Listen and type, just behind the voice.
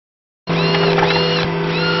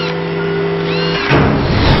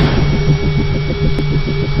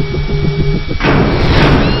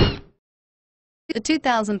The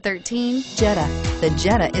 2013 Jetta. The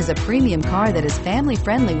Jetta is a premium car that is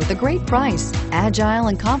family-friendly with a great price, agile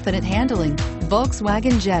and confident handling.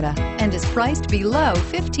 Volkswagen Jetta, and is priced below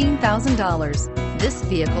 $15,000. This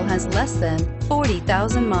vehicle has less than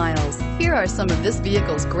 40,000 miles. Here are some of this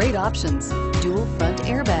vehicle's great options: dual front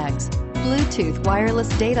airbags, Bluetooth wireless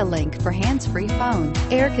data link for hands-free phone,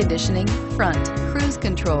 air conditioning, front, cruise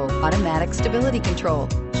control, automatic stability control,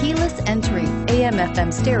 keyless entry,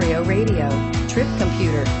 AM/FM stereo radio, trip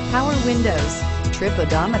computer, power windows, trip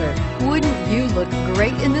odometer. Wouldn't you look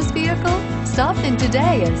great in this vehicle? Stop in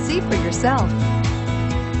today and see for yourself.